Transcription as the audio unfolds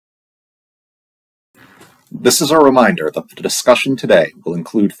This is a reminder that the discussion today will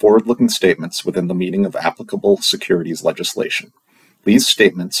include forward-looking statements within the meaning of applicable securities legislation. These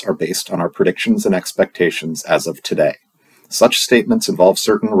statements are based on our predictions and expectations as of today. Such statements involve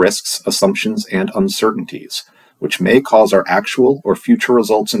certain risks, assumptions, and uncertainties, which may cause our actual or future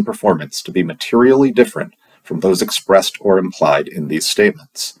results and performance to be materially different from those expressed or implied in these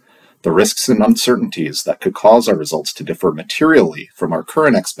statements. The risks and uncertainties that could cause our results to differ materially from our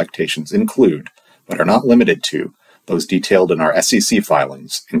current expectations include, but are not limited to, those detailed in our SEC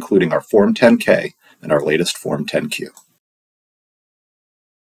filings, including our Form 10-K and our latest Form 10-Q.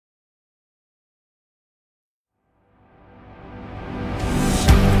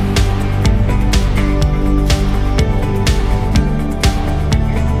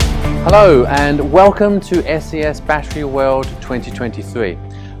 Hello and welcome to SES Battery World 2023.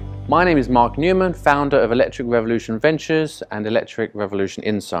 My name is Mark Newman, founder of Electric Revolution Ventures and Electric Revolution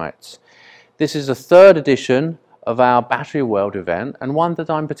Insights. This is the third edition of our Battery World event and one that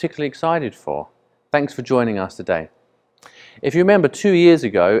I'm particularly excited for. Thanks for joining us today. If you remember, 2 years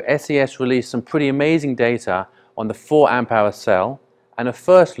ago, SES released some pretty amazing data on the 4 amp hour cell and a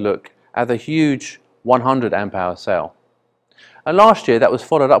first look at the huge 100 amp hour cell. And last year that was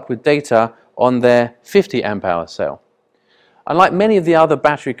followed up with data on their 50 amp hour cell. Unlike many of the other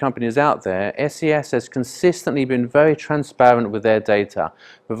battery companies out there, SES has consistently been very transparent with their data,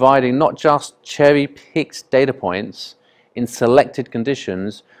 providing not just cherry-picked data points in selected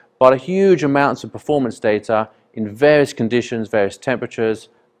conditions, but a huge amounts of performance data in various conditions, various temperatures,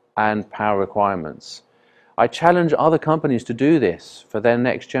 and power requirements. I challenge other companies to do this for their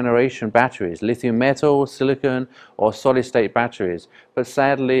next generation batteries, lithium metal, silicon, or solid-state batteries, but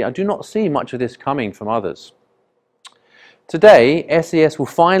sadly I do not see much of this coming from others. Today, SES will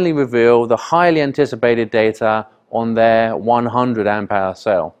finally reveal the highly anticipated data on their 100 amp hour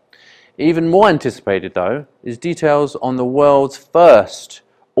cell. Even more anticipated though is details on the world's first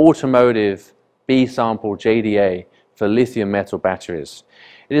automotive B-sample JDA for lithium metal batteries.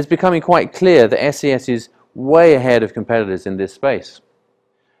 It is becoming quite clear that SES is way ahead of competitors in this space.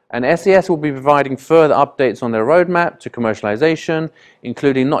 And SES will be providing further updates on their roadmap to commercialization,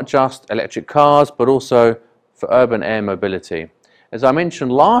 including not just electric cars, but also for urban air mobility. As I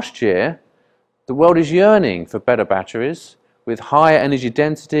mentioned last year, the world is yearning for better batteries with higher energy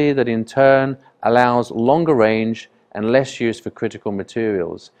density that in turn allows longer range and less use for critical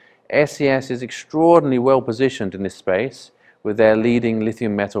materials. SES is extraordinarily well positioned in this space with their leading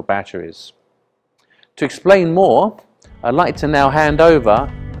lithium metal batteries. To explain more, I'd like to now hand over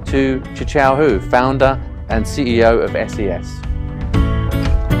to Qichao Hu, founder and CEO of SES.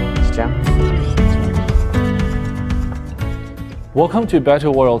 Qichao. Welcome to Battery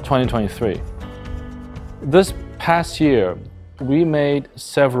World 2023. This past year, we made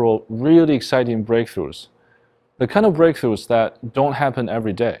several really exciting breakthroughs. The kind of breakthroughs that don't happen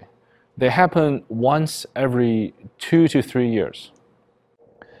every day. They happen once every 2 to 3 years.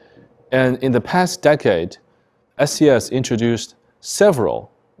 And in the past decade, SES introduced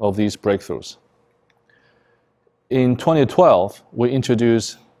several of these breakthroughs. In 2012, we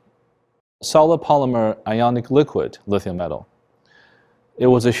introduced solid polymer ionic liquid lithium metal. It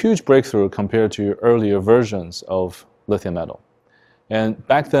was a huge breakthrough compared to earlier versions of lithium metal. And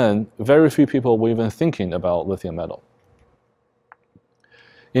back then, very few people were even thinking about lithium metal.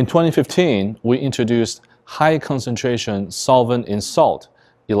 In 2015, we introduced high concentration solvent in salt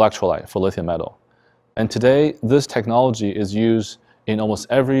electrolyte for lithium metal. And today, this technology is used in almost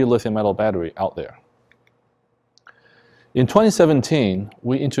every lithium metal battery out there. In 2017,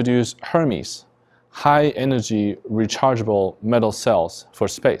 we introduced Hermes, high energy rechargeable metal cells for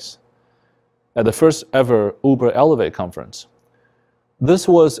space, at the first ever Uber Elevate conference. This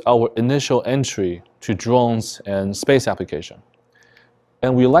was our initial entry to drones and space application.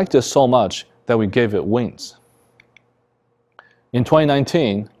 And we liked it so much that we gave it wings. In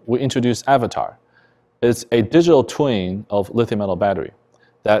 2019, we introduced Avatar. It's a digital twin of lithium metal battery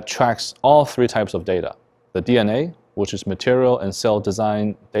that tracks all 3 types of data: the DNA, which is material and cell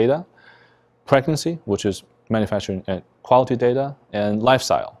design data; pregnancy, which is manufacturing and quality data; and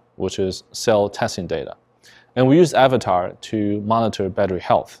lifestyle, which is cell testing data. And we use Avatar to monitor battery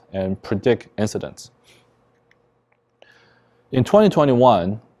health and predict incidents. In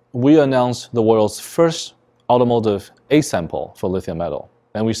 2021, we announced the world's first automotive A-sample for lithium metal.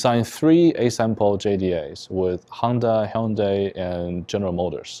 And we signed 3 A-sample JDAs with Honda, Hyundai, and General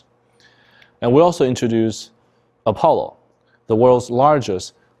Motors. And we also introduced Apollo, the world's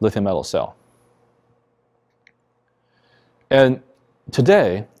largest lithium metal cell. And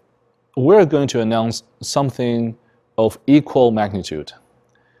today, we're going to announce something of equal magnitude.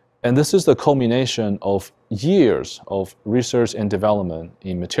 And this is the culmination of years of research and development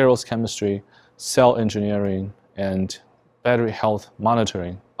in materials chemistry, cell engineering, and battery health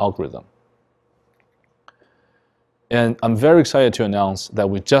monitoring algorithm. And I'm very excited to announce that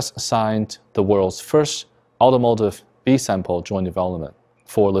we just signed the world's first automotive B-sample joint development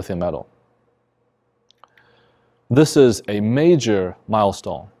for lithium metal. This is a major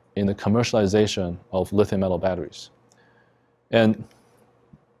milestone in the commercialization of lithium metal batteries. And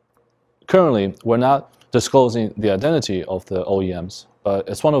currently, we're not disclosing the identity of the OEMs, but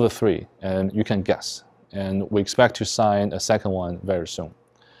it's one of the three, and you can guess. And we expect to sign a second one very soon.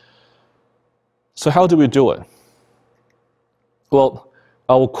 So how do we do it? Well,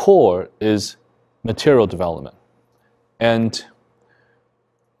 our core is material development. And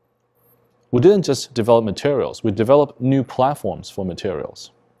we didn't just develop materials, we developed new platforms for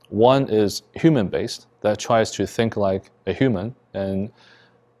materials. One is human-based, that tries to think like a human and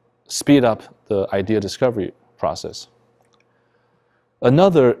speed up the idea discovery process.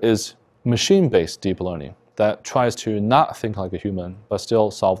 Another is machine-based deep learning, that tries to not think like a human, but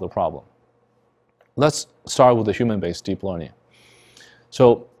still solve the problem. Let's start with the human-based deep learning.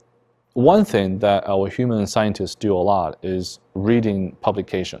 So one thing that our human scientists do a lot is reading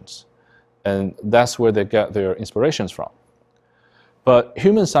publications. And that's where they get their inspirations from. But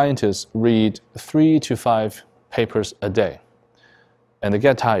human scientists read 3 to 5 papers a day. And they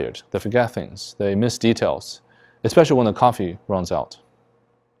get tired, they forget things, they miss details, especially when the coffee runs out.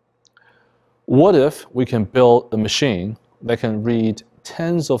 What if we can build a machine that can read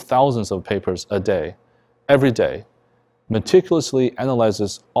tens of thousands of papers a day, every day, meticulously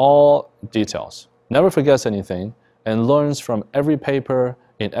analyzes all details, never forgets anything, and learns from every paper,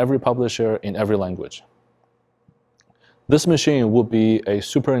 in every publisher, in every language? This machine would be a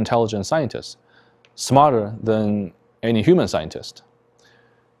super intelligent scientist, smarter than any human scientist.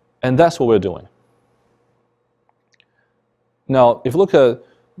 And that's what we're doing. Now, if you look at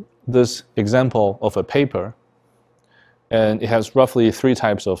this example of a paper, and it has roughly 3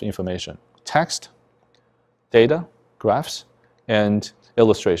 types of information: text, data, graphs, and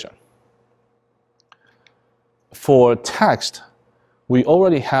illustration. For text, we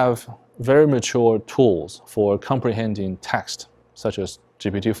already have very mature tools for comprehending text, such as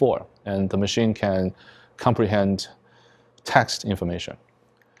GPT-4, and the machine can comprehend text information.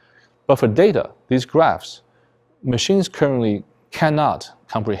 But for data, these graphs, machines currently cannot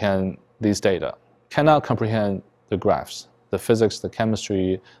comprehend these data, cannot comprehend the graphs, the physics, the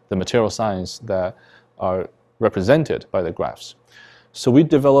chemistry, the material science that are represented by the graphs. So we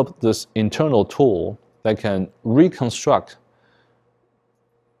developed this internal tool that can reconstruct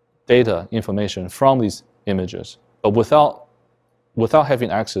data information from these images, but without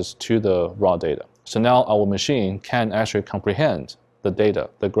having access to the raw data. So now our machine can actually comprehend the data,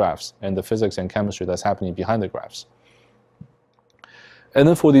 the graphs, and the physics and chemistry that's happening behind the graphs. And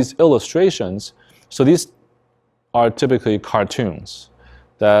then for these illustrations, so these are typically cartoons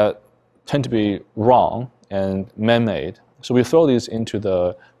that tend to be wrong and man-made. So we throw these into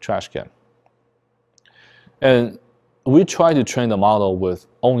the trash can. And we try to train the model with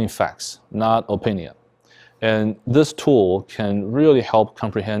only facts, not opinion. And this tool can really help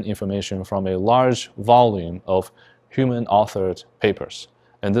comprehend information from a large volume of human-authored papers.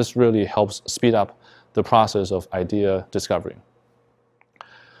 And this really helps speed up the process of idea discovery.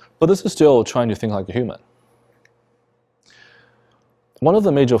 But this is still trying to think like a human. One of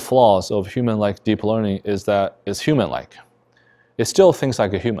the major flaws of human-like deep learning is that it's human-like. It still thinks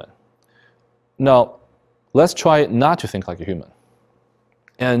like a human. Now, let's try not to think like a human.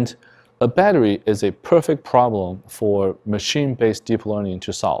 And a battery is a perfect problem for machine-based deep learning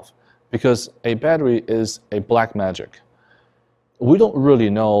to solve, because a battery is a black magic. We don't really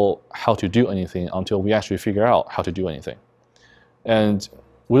know how to do anything until we actually figure out how to do anything. And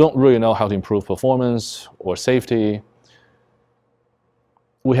we don't really know how to improve performance or safety.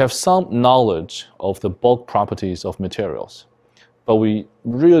 We have some knowledge of the bulk properties of materials, but we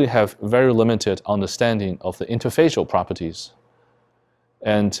really have very limited understanding of the interfacial properties.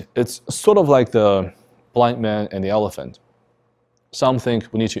 And it's sort of like the blind man and the elephant. Some think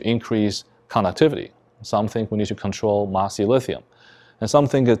we need to increase conductivity. Some think we need to control massy lithium. And some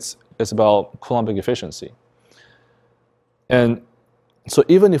think it's about Coulombic efficiency. And so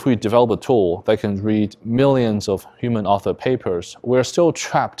even if we develop a tool that can read millions of human-authored papers, we're still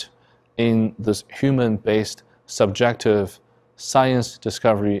trapped in this human-based subjective science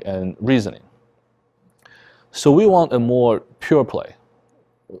discovery and reasoning. So we want a more pure play.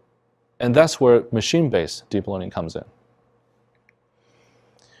 And that's where machine-based deep learning comes in.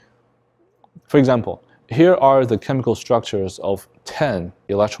 For example, Here are the chemical structures of 10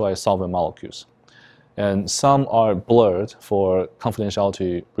 electrolyte solvent molecules, and some are blurred for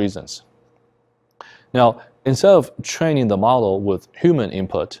confidentiality reasons. Now, instead of training the model with human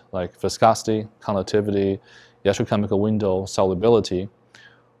input like viscosity, conductivity, electrochemical window, solubility,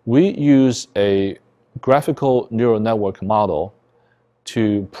 we use a graphical neural network model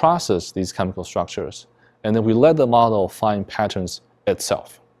to process these chemical structures, and then we let the model find patterns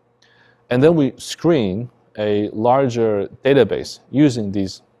itself. And then we screen a larger database using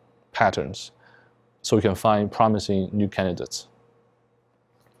these patterns so we can find promising new candidates.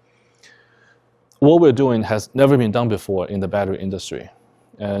 What we're doing has never been done before in the battery industry,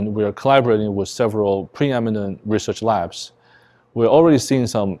 and we're collaborating with several preeminent research labs. We're already seeing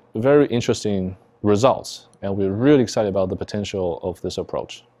some very interesting results, and we're really excited about the potential of this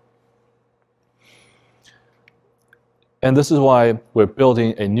approach. And this is why we're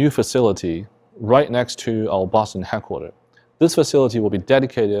building a new facility right next to our Boston headquarters. This facility will be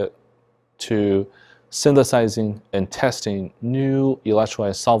dedicated to synthesizing and testing new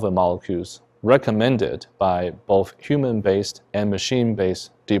electrolyte solvent molecules recommended by both human-based and machine-based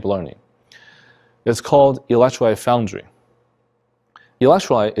deep learning. It's called Electrolyte Foundry.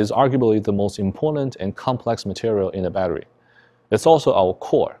 Electrolyte is arguably the most important and complex material in a battery. It's also our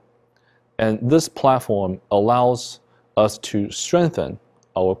core. And this platform allows us to strengthen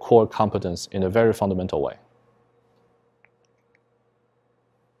our core competence in a very fundamental way.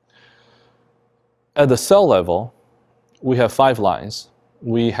 At the cell level, we have 5 lines.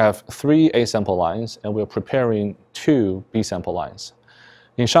 We have 3 A-sample lines, and we're preparing 2 B-sample lines.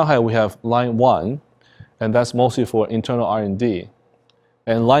 In Shanghai, we have line 1, and that's mostly for internal R&D.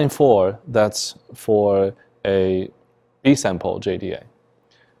 And line 4, that's for a B-sample JDA.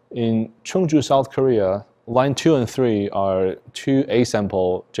 In Cheongju, South Korea, line 2 and 3 are 2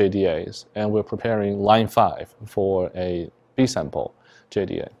 A-sample JDAs, and we're preparing line 5 for a B-sample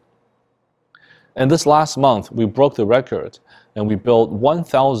JDA. And this last month, we broke the record, and we built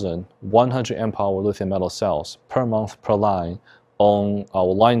 1,100 amp-hour lithium metal cells per month per line on our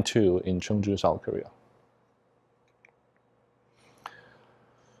line 2 in Cheongju, South Korea.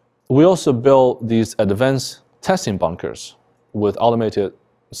 We also built these advanced testing bunkers with automated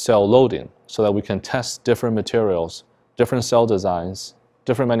cell loading so that we can test different materials, different cell designs,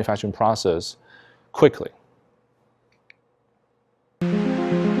 different manufacturing process quickly.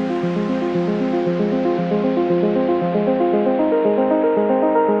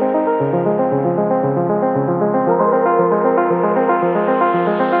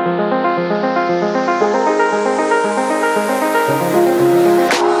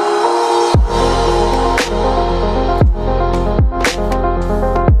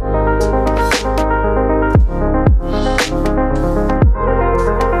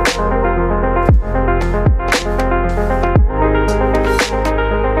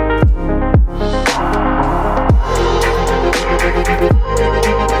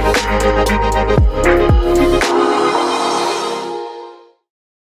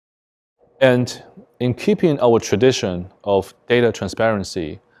 And in keeping our tradition of data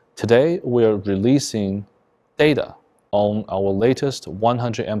transparency, today we are releasing data on our latest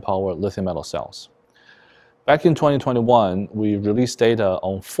 100 amp-hour lithium metal cells. Back in 2021, we released data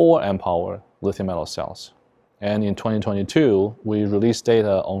on 4 amp-hour lithium metal cells. And in 2022, we released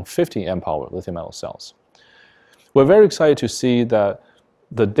data on 50 amp-hour lithium metal cells. We're very excited to see that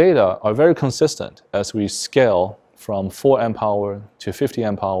the data are very consistent as we scale from 4 amp-hour to 50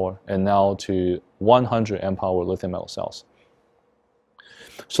 amp-hour and now to 100 amp-hour lithium metal cells.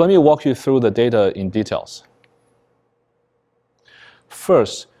 So let me walk you through the data in details.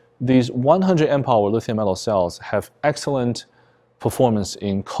 First, these 100 amp-hour lithium metal cells have excellent performance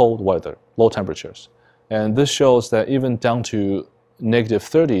in cold weather, low temperatures. And this shows that even down to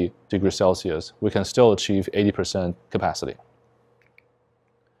 -30 degrees Celsius, we can still achieve 80% capacity.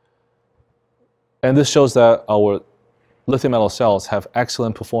 And this shows that our lithium metal cells have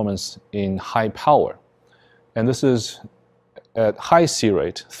excellent performance in high power. And this is at high C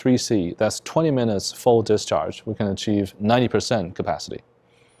rate, 3C, that's 20 minutes full discharge, we can achieve 90% capacity.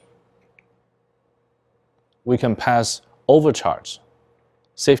 We can pass overcharge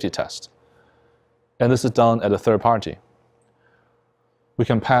safety test, and this is done at a third party. We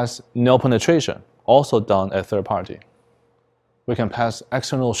can pass nail penetration, also done at third party. We can pass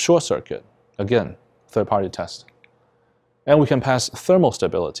external short circuit, again, third party test. And we can pass thermal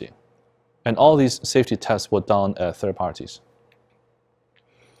stability. And all these safety tests were done at third parties.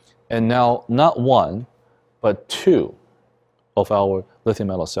 And now, not 1, but 2 of our lithium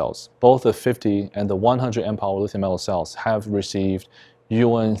metal cells, both the 50 and the 100 amp-hour lithium metal cells, have received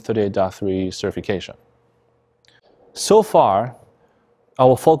UN 38.3 certification. So far,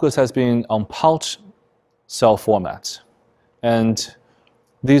 our focus has been on pouch cell formats. And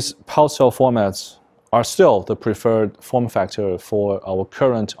these pouch cell formats are still the preferred form factor for our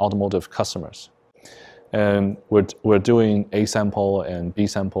current automotive customers. And we're doing A-sample and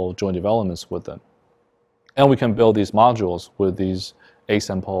B-sample joint developments with them. And we can build these modules with these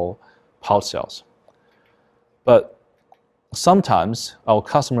A-sample pouch cells. But sometimes our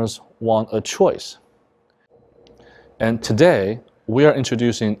customers want a choice. And today, we are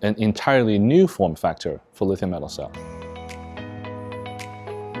introducing an entirely new form factor for lithium metal cell.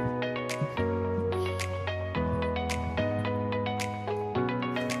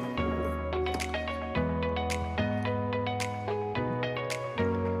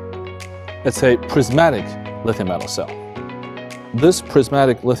 It's a prismatic lithium metal cell. This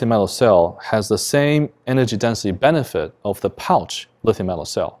prismatic lithium metal cell has the same energy density benefit of the pouch lithium metal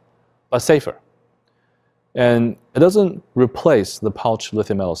cell, but safer. And it doesn't replace the pouch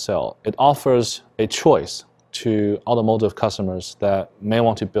lithium metal cell. It offers a choice to automotive customers that may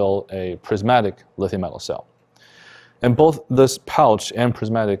want to build a prismatic lithium metal cell. And both this pouch and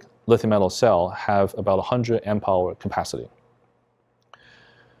prismatic lithium metal cell have about 100 amp hour capacity.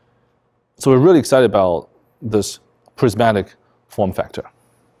 So we're really excited about this prismatic form factor.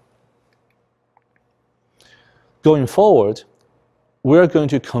 Going forward, we're going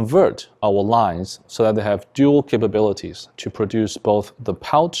to convert our lines so that they have dual capabilities to produce both the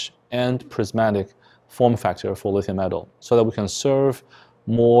pouch and prismatic form factor for lithium metal so that we can serve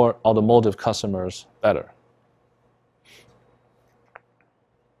more automotive customers better.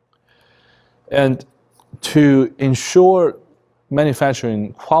 And to ensure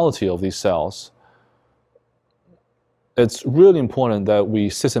manufacturing quality of these cells, it's really important that we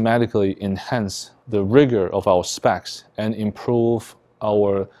systematically enhance the rigor of our specs and improve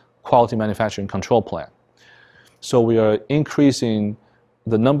our quality manufacturing control plan. So we are increasing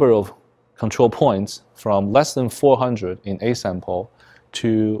the number of control points from less than 400 in A sample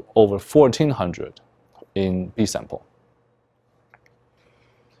to over 1,400 in B sample.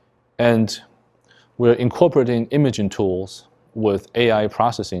 And we're incorporating imaging tools with AI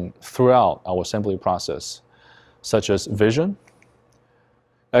processing throughout our assembly process, such as vision,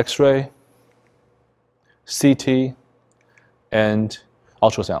 X-ray, CT, and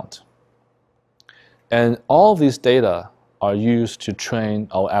ultrasound. And all of these data are used to train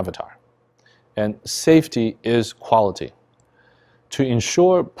our avatar. And safety is quality. To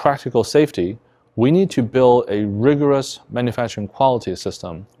ensure practical safety, we need to build a rigorous manufacturing quality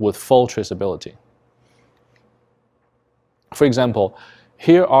system with full traceability. For example,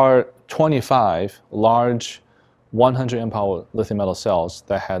 here are 25 large 100 amp hour lithium metal cells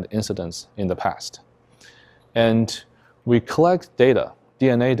that had incidents in the past. And we collect data,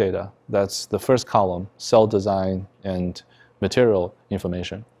 DNA data, that's the first column, cell design and material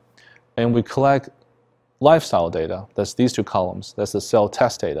information. And we collect lifestyle data, that's these two columns, that's the cell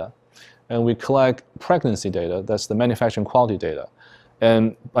test data. And we collect pregnancy data, that's the manufacturing quality data.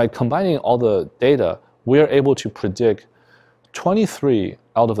 And by combining all the data, we are able to predict 23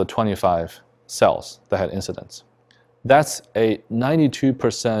 out of the 25 cells that had incidents. That's a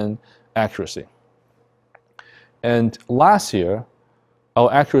 92% accuracy. And last year,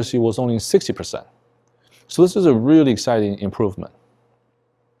 our accuracy was only 60%. So this is a really exciting improvement.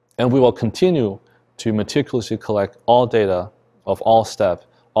 And we will continue to meticulously collect all data of all steps,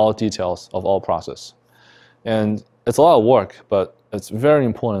 all details of all process. And it's a lot of work, but it's very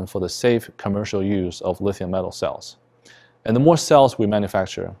important for the safe commercial use of lithium metal cells. And the more cells we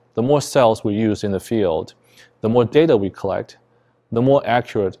manufacture, the more cells we use in the field, the more data we collect, the more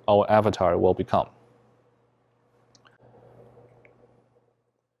accurate our avatar will become.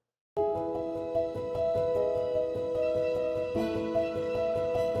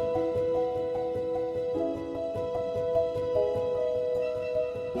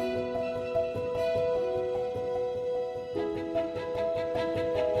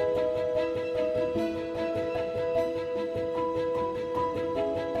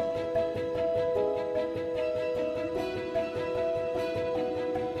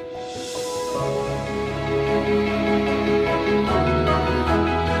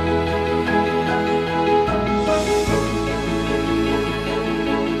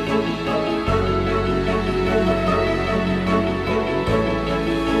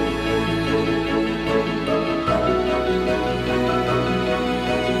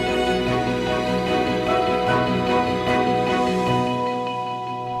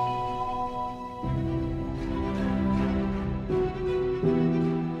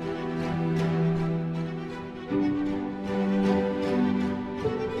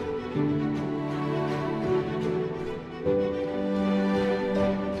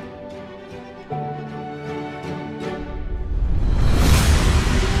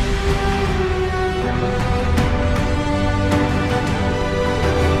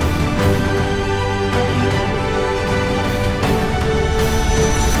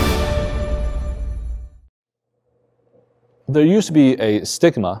 there used to be a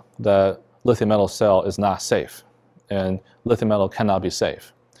stigma that lithium metal cell is not safe and lithium metal cannot be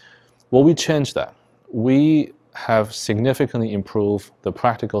safe. Well, we changed that. We have significantly improved the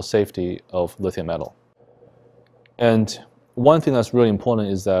practical safety of lithium metal. And one thing that's really important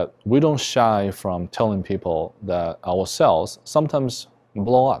is that we don't shy from telling people that our cells sometimes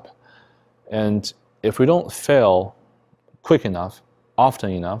blow up. And if we don't fail quick enough,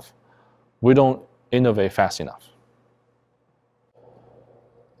 often enough, we don't innovate fast enough.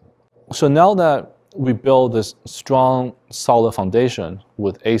 So now that we build this strong, solid foundation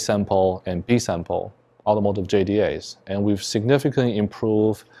with A sample and B sample automotive JDAs, and we've significantly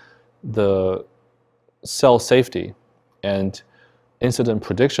improved the cell safety and incident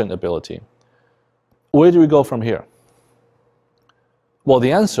prediction ability, where do we go from here? Well,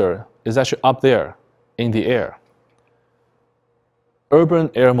 the answer is actually up there in the air. Urban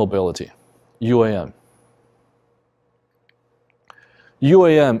air mobility, UAM.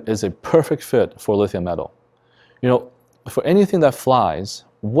 UAM is a perfect fit for lithium metal. You know, for anything that flies,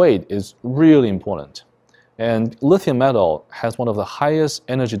 weight is really important. And lithium metal has one of the highest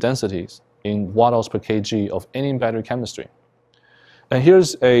energy densities in watt-hours per kg of any battery chemistry. And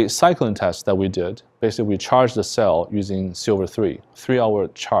here's a cycling test that we did. Basically, we charged the cell using silver 3-hour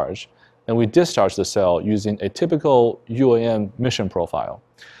charge, and we discharged the cell using a typical UAM mission profile.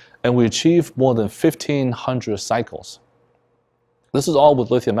 And we achieved more than 1,500 cycles. This is all with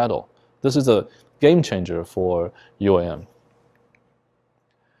lithium metal. This is a game changer for UAM.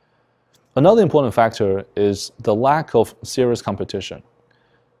 Another important factor is the lack of serious competition.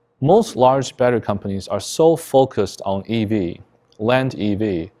 Most large battery companies are so focused on EV, land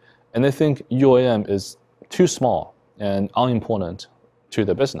EV, and they think UAM is too small and unimportant to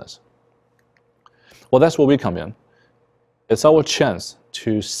their business. Well, that's where we come in. It's our chance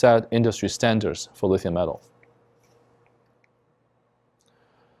to set industry standards for lithium metal.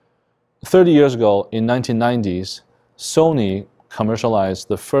 30 years ago, in 1990s, Sony commercialized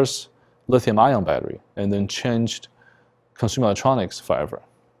the first lithium-ion battery and then changed consumer electronics forever.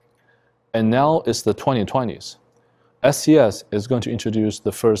 And now it's the 2020s. SES is going to introduce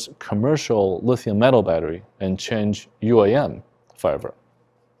the first commercial lithium metal battery and change UAM forever.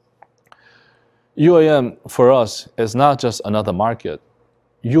 UAM for us is not just another market.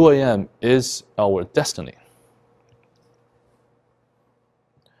 UAM is our destiny.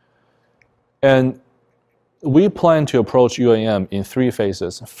 And we plan to approach UAM in 3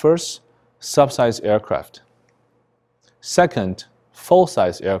 phases. First, subsized aircraft. Second,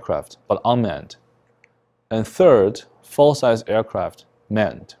 full-size aircraft, but unmanned. And third, full-size aircraft,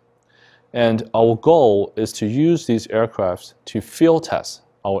 manned. And our goal is to use these aircraft to field test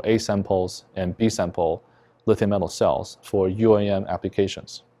our A samples and B sample lithium metal cells for UAM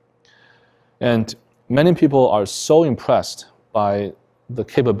applications. And many people are so impressed by the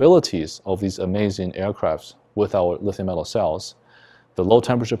capabilities of these amazing aircrafts with our lithium metal cells, the low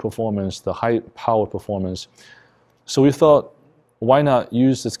temperature performance, the high power performance. So we thought, why not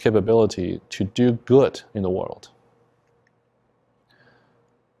use this capability to do good in the world?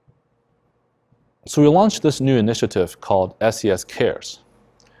 So we launched this new initiative called SES Cares.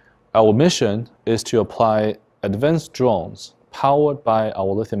 Our mission is to apply advanced drones powered by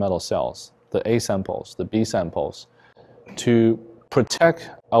our lithium metal cells, the A samples, the B samples, to protect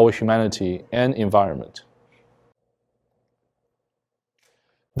our humanity and environment.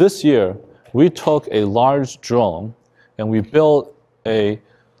 This year, we took a large drone and we built a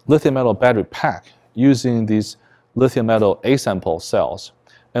lithium metal battery pack using these lithium metal A sample cells.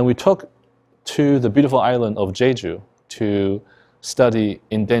 And we took to the beautiful island of Jeju to study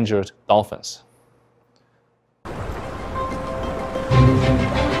endangered dolphins.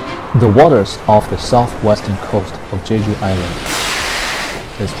 The waters off the southwestern coast of Jeju Island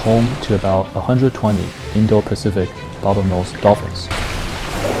is home to about 120 Indo-Pacific bottlenose dolphins.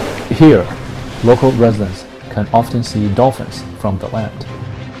 Here, local residents can often see dolphins from the land.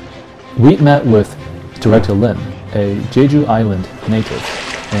 We met with Director Lim, a Jeju Island native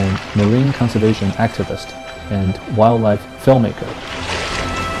and marine conservation activist and wildlife filmmaker.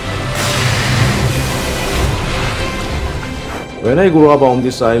 When I grew up on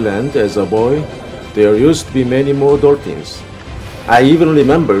this island as a boy, there used to be many more dolphins. I even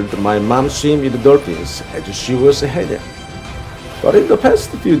remembered my mom swimming with dolphins as she was a head. But in the past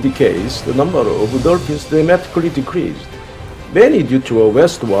few decades, the number of dolphins dramatically decreased, mainly due to a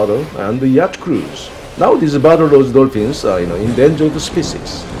wastewater and yacht cruise. Now these bottlenose dolphins are endangered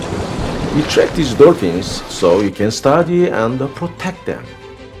species. We track these dolphins so you can study and protect them.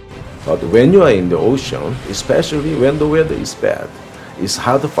 But when you are in the ocean, especially when the weather is bad, it's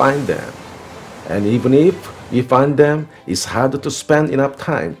hard to find them. And even if we find them, it's hard to spend enough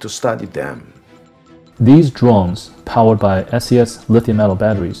time to study them. These drones, powered by SES lithium metal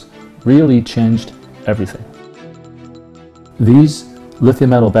batteries, really changed everything. These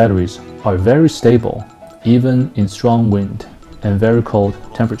lithium metal batteries are very stable, even in strong wind and very cold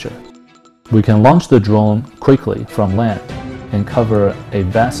temperature. We can launch the drone quickly from land and cover a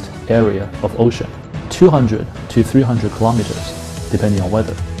vast area of ocean, 200 to 300 kilometers, depending on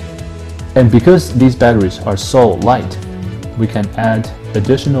weather. And because these batteries are so light, we can add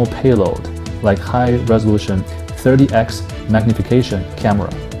additional payload like high-resolution 30x magnification camera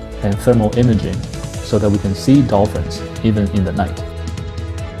and thermal imaging so that we can see dolphins even in the night.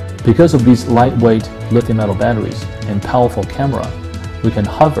 Because of these lightweight lithium metal batteries and powerful camera, we can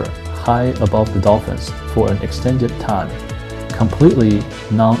hover high above the dolphins for an extended time, completely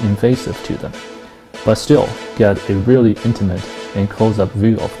non-invasive to them, but still get a really intimate and close-up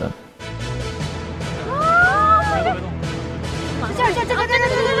view of them.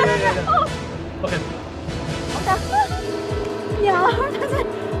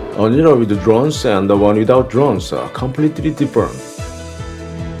 A needle with drones and the one without drones are completely different.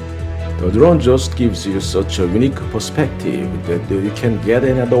 The drone just gives you such a unique perspective that you can't get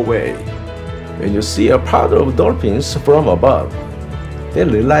any other way. When you see a pod of dolphins from above, they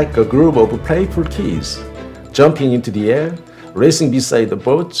look like a group of playful kids, jumping into the air, racing beside the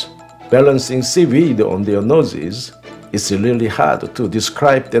boat, balancing seaweed on their noses. It's really hard to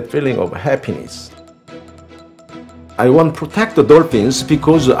describe that feeling of happiness. I want to protect the dolphins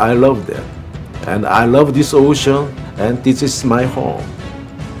because I love them, and I love this ocean, and this is my home.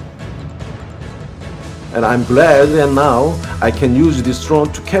 And I'm glad that now I can use this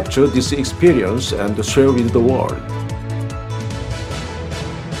drone to capture this experience and share with the world.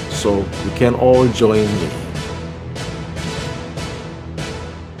 So you can all join me.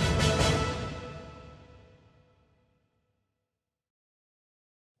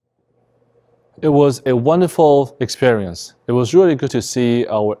 It was a wonderful experience. It was really good to see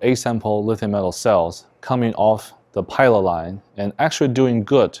our A-sample lithium metal cells coming off the pilot line and actually doing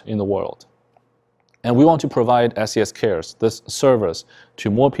good in the world. And we want to provide SES Cares, this service,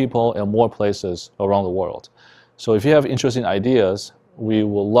 to more people and more places around the world. So if you have interesting ideas, we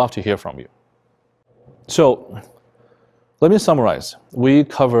will love to hear from you. So let me summarize. We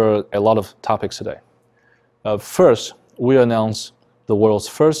covered a lot of topics today. First, we announced the world's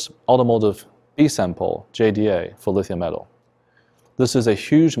first automotive B-sample JDA for lithium metal. This is a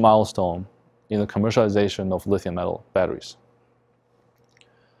huge milestone in the commercialization of lithium metal batteries.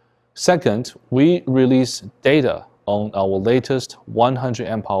 Second, we released data on our latest 100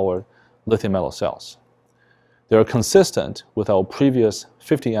 amp hour lithium metal cells. They are consistent with our previous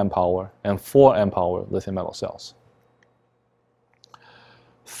 50 amp hour and 4 amp hour lithium metal cells.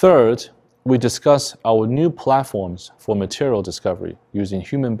 Third, we discuss our new platforms for material discovery using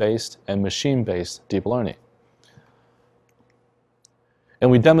human-based and machine-based deep learning. And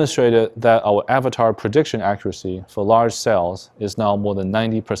we demonstrated that our avatar prediction accuracy for large cells is now more than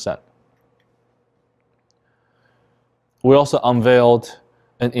 90%. We also unveiled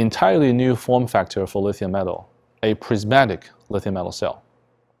an entirely new form factor for lithium metal, a prismatic lithium metal cell.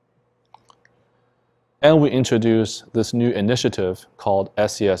 And we introduced this new initiative called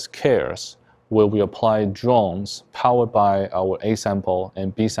SES Cares, where we apply drones powered by our A-sample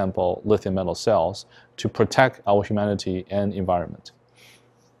and B-sample lithium metal cells to protect our humanity and environment.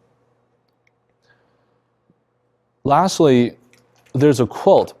 Lastly, there's a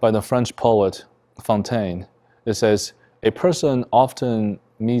quote by the French poet Fontaine. It says, "A person often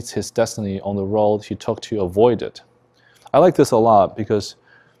meets his destiny on the road he took to avoid it." I like this a lot because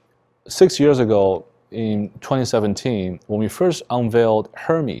 6 years ago, in 2017, when we first unveiled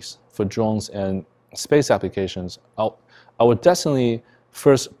Hermes for drones and space applications, our destiny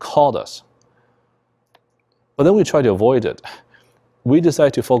first called us. But then we tried to avoid it. We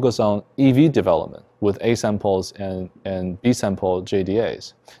decided to focus on EV development with A-samples and B-sample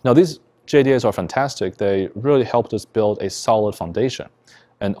JDAs. Now these JDAs are fantastic. They really helped us build a solid foundation.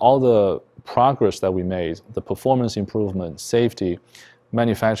 And all the progress that we made, the performance improvement, safety,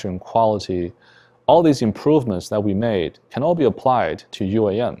 manufacturing quality, all these improvements that we made can all be applied to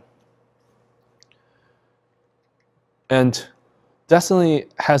UAM. And Destiny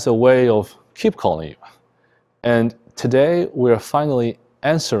has a way of keep calling you. And today we're finally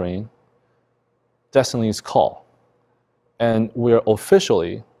answering Destiny's call. And we're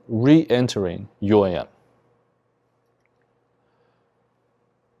officially re-entering UAM.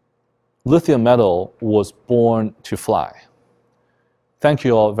 Lithium metal was born to fly. Thank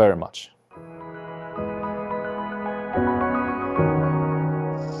you all very much.